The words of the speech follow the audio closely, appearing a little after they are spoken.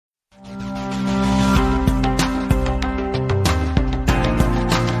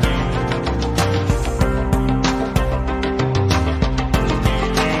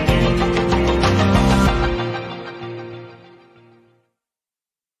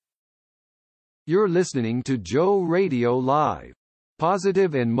You're listening to Joe Radio Live.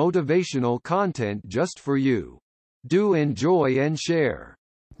 Positive and motivational content just for you. Do enjoy and share.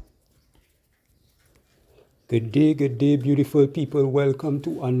 Good day, beautiful people. Welcome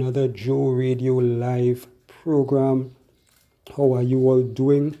to another Joe Radio Live program. How are you all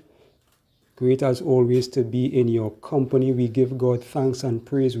doing? Great as always to be in your company. We give God thanks and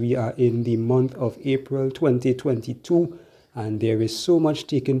praise. We are in the month of April 2022, and there is so much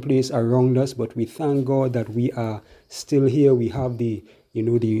taking place around us, but we thank God that we are still here. We have the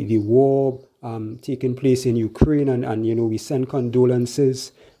war taking place in Ukraine, and we send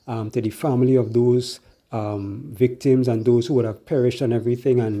condolences to the family of those victims and those who would have perished and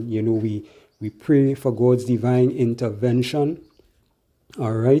everything, and we pray for God's divine intervention.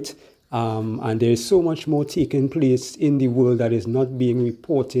 All right. And there is so much more taking place in the world that is not being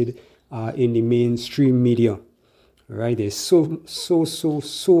reported in the mainstream media, right? There's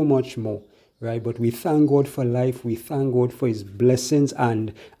so much more, right? But we thank God for life. We thank God for His blessings.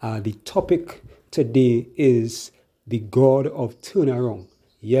 And the topic today is the God of turnaround.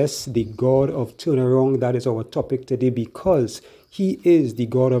 Yes, the God of turnaround. That is our topic today because He is the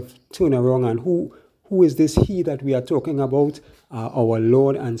God of turnaround. And who is this He that we are talking about? Our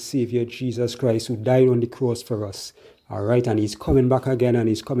Lord and Savior Jesus Christ, who died on the cross for us. All right, and He's coming back again, and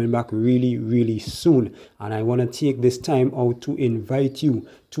He's coming back really, really soon. And I want to take this time out to invite you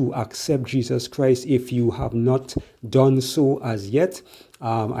to accept Jesus Christ if you have not done so as yet.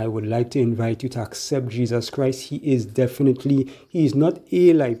 I would like to invite you to accept Jesus Christ. He is not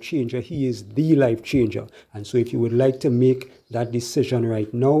a life changer. He is the life changer. And so if you would like to make that decision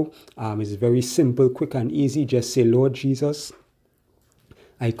right now, it's very simple, quick and easy. Just say, Lord Jesus,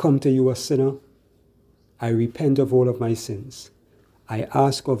 I come to you a sinner. I repent of all of my sins. I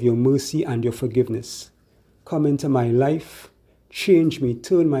ask of your mercy and your forgiveness. Come into my life, change me,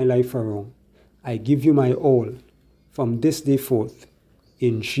 turn my life around. I give you my all from this day forth.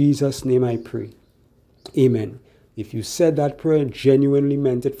 In Jesus' name I pray. Amen. If you said that prayer, genuinely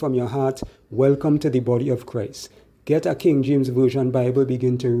meant it from your heart, welcome to the body of Christ. Get a King James Version Bible,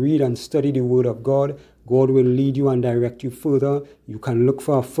 begin to read and study the Word of God. God will lead you and direct you further. You can look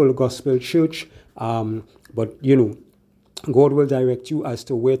for a full gospel church, but God will direct you as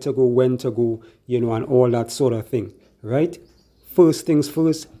to where to go, when to go, and all that sort of thing, right? First things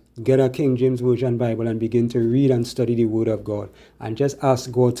first, get a King James Version Bible and begin to read and study the Word of God, and just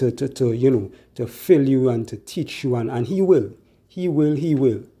ask God to fill you and to teach you, and He will.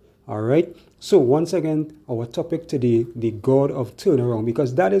 All right. So once again, our topic today, the God of turnaround,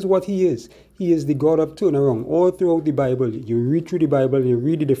 because that is what He is. He is the God of turnaround. All throughout the Bible, you read through the Bible, you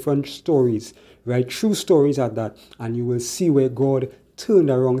read the different stories, right? True stories at that, and you will see where God turned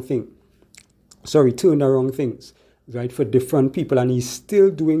around things, right, for different people, and He's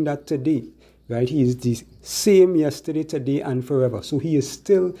still doing that today, right? He is the same yesterday, today, and forever. So He is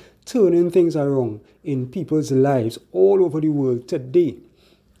still turning things around in people's lives all over the world today.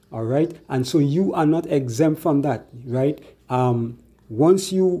 All right. And so you are not exempt from that, right? Once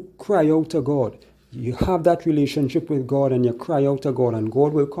you cry out to God, you have that relationship with God and you cry out to God and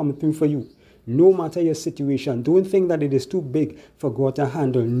God will come through for you. No matter your situation, don't think that it is too big for God to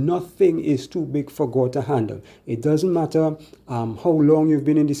handle. Nothing is too big for God to handle. It doesn't matter how long you've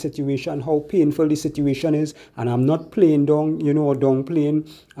been in the situation, how painful the situation is. And I'm not playing down, or downplaying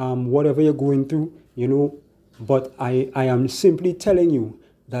whatever you're going through, but I am simply telling you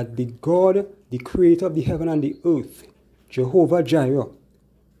that the God, the creator of the heaven and the earth, Jehovah Jireh,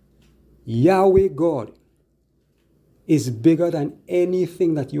 Yahweh God, is bigger than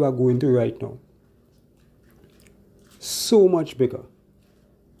anything that you are going through right now. So much bigger.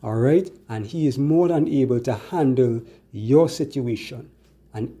 All right? And He is more than able to handle your situation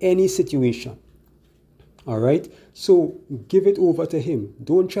and any situation. All right? So give it over to Him.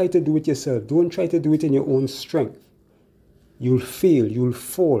 Don't try to do it yourself. Don't try to do it in your own strength. You'll fail, you'll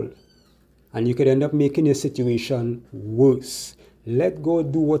fall, and you could end up making your situation worse. Let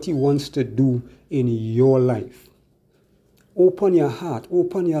God do what He wants to do in your life. Open your heart,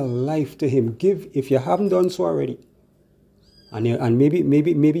 open your life to Him. Give, if you haven't done so already, and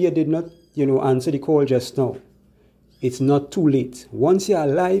maybe you did not, answer the call just now. It's not too late. Once you're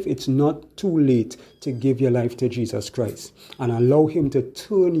alive, it's not too late to give your life to Jesus Christ and allow Him to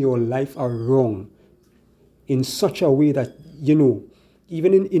turn your life around in such a way that,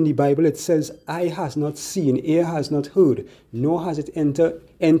 even in the Bible it says, eye has not seen, ear has not heard, nor has it entered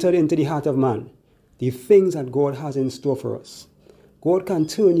into the heart of man, the things that God has in store for us. God can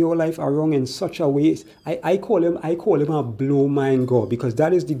turn your life around in such a way. I call him a blow mind God, because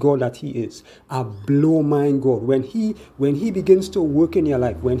that is the God that he is. A blow mind God. When he begins to work in your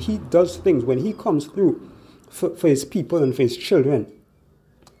life, when he does things, when he comes through for his people and for his children,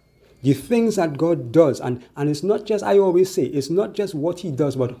 the things that God does, and it's not just, I always say, it's not just what he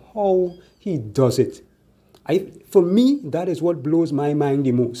does, but how he does it. For me, that is what blows my mind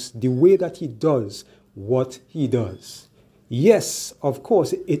the most, the way that he does what he does. Yes, of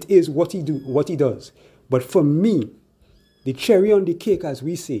course, it is what he does. But for me, the cherry on the cake, as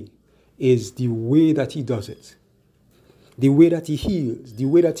we say, is the way that he does it. The way that he heals, the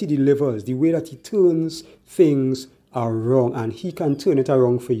way that he delivers, the way that he turns things around, and he can turn it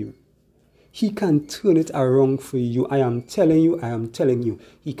around for you. He can turn it around for you. I am telling you.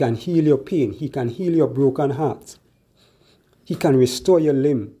 He can heal your pain. He can heal your broken heart. He can restore your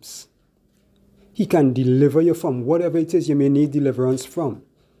limbs. He can deliver you from whatever it is you may need deliverance from.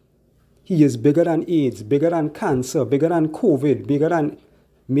 He is bigger than AIDS, bigger than cancer, bigger than COVID, bigger than...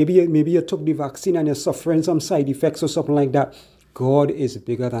 Maybe you took the vaccine and you're suffering some side effects or something like that. God is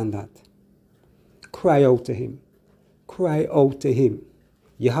bigger than that. Cry out to him. Cry out to him.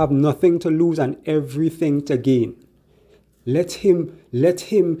 You have nothing to lose and everything to gain. Let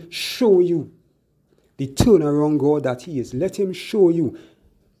him show you the turnaround God that he is. Let him show you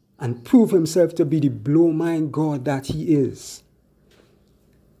and prove himself to be the blow mind God that he is.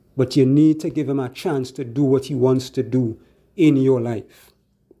 But you need to give him a chance to do what he wants to do in your life.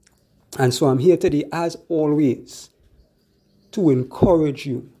 And so I'm here today, as always, to encourage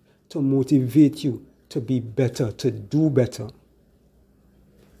you, to motivate you to be better, to do better.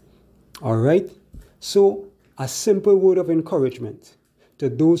 All right? So, a simple word of encouragement to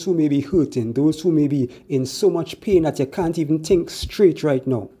those who may be hurting, those who may be in so much pain that you can't even think straight right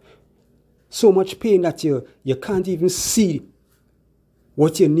now. So much pain that you can't even see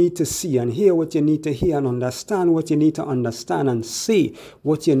what you need to see, and hear what you need to hear, and understand what you need to understand, and say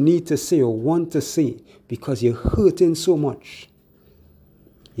what you need to say or want to say, because you're hurting so much.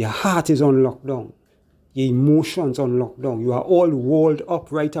 Your heart is on lockdown. Your emotions on lockdown. You are all walled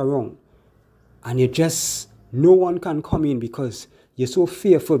up right around. And no one can come in because you're so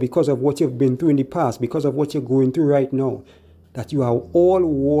fearful because of what you've been through in the past, because of what you're going through right now, that you are all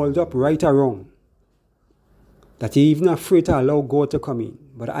walled up right around, that you're even afraid to allow God to come in.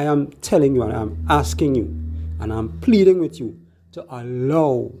 But I am telling you, and I'm asking you, and I'm pleading with you to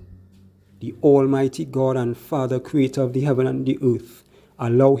allow the Almighty God and Father, creator of the heaven and the earth,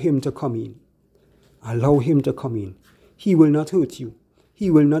 allow him to come in. Allow him to come in. He will not hurt you. He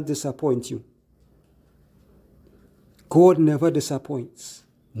will not disappoint you. God never disappoints.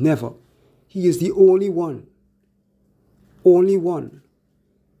 Never. He is the only one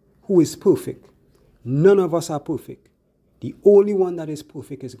who is perfect. None of us are perfect. The only one that is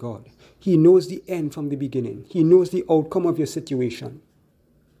perfect is God. He knows the end from the beginning. He knows the outcome of your situation.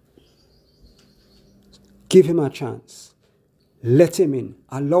 Give him a chance. Let him in.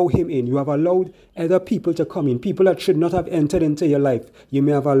 Allow him in. You have allowed other people to come in. People that should not have entered into your life. You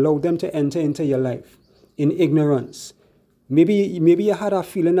may have allowed them to enter into your life in ignorance. Maybe you had a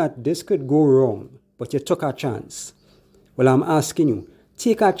feeling that this could go wrong, but you took a chance. Well, I'm asking you,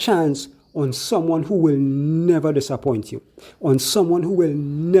 take a chance on someone who will never disappoint you, on someone who will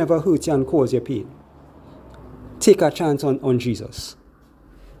never hurt you and cause you pain. Take a chance on Jesus.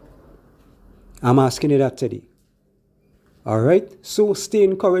 I'm asking you that today. All right? So stay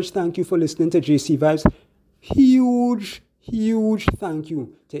encouraged. Thank you for listening to JC Vibes. Huge thank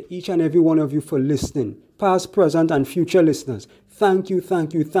you to each and every one of you for listening. Past, present, and future listeners. Thank you.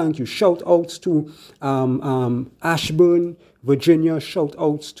 Shout outs to Ashburn, Virginia. Shout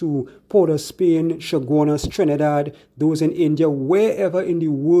outs to Port of Spain, Chaguanas, Trinidad, those in India, wherever in the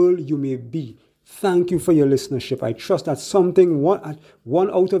world you may be. Thank you for your listenership. I trust that one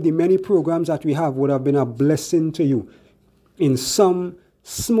out of the many programs that we have would have been a blessing to you in some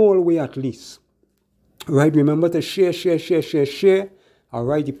small way at least. Right? Remember to share. All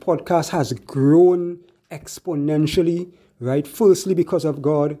right? The podcast has grown exponentially, right? Firstly, because of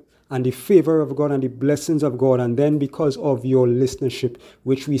God and the favor of God and the blessings of God, and then because of your listenership,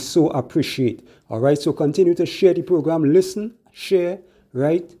 which we so appreciate. All right? So continue to share the program. Listen, share,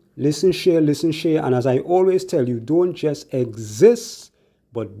 right? Listen, share. And as I always tell you, don't just exist,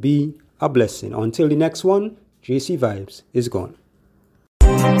 but be a blessing. Until the next one, JC Vibes is gone.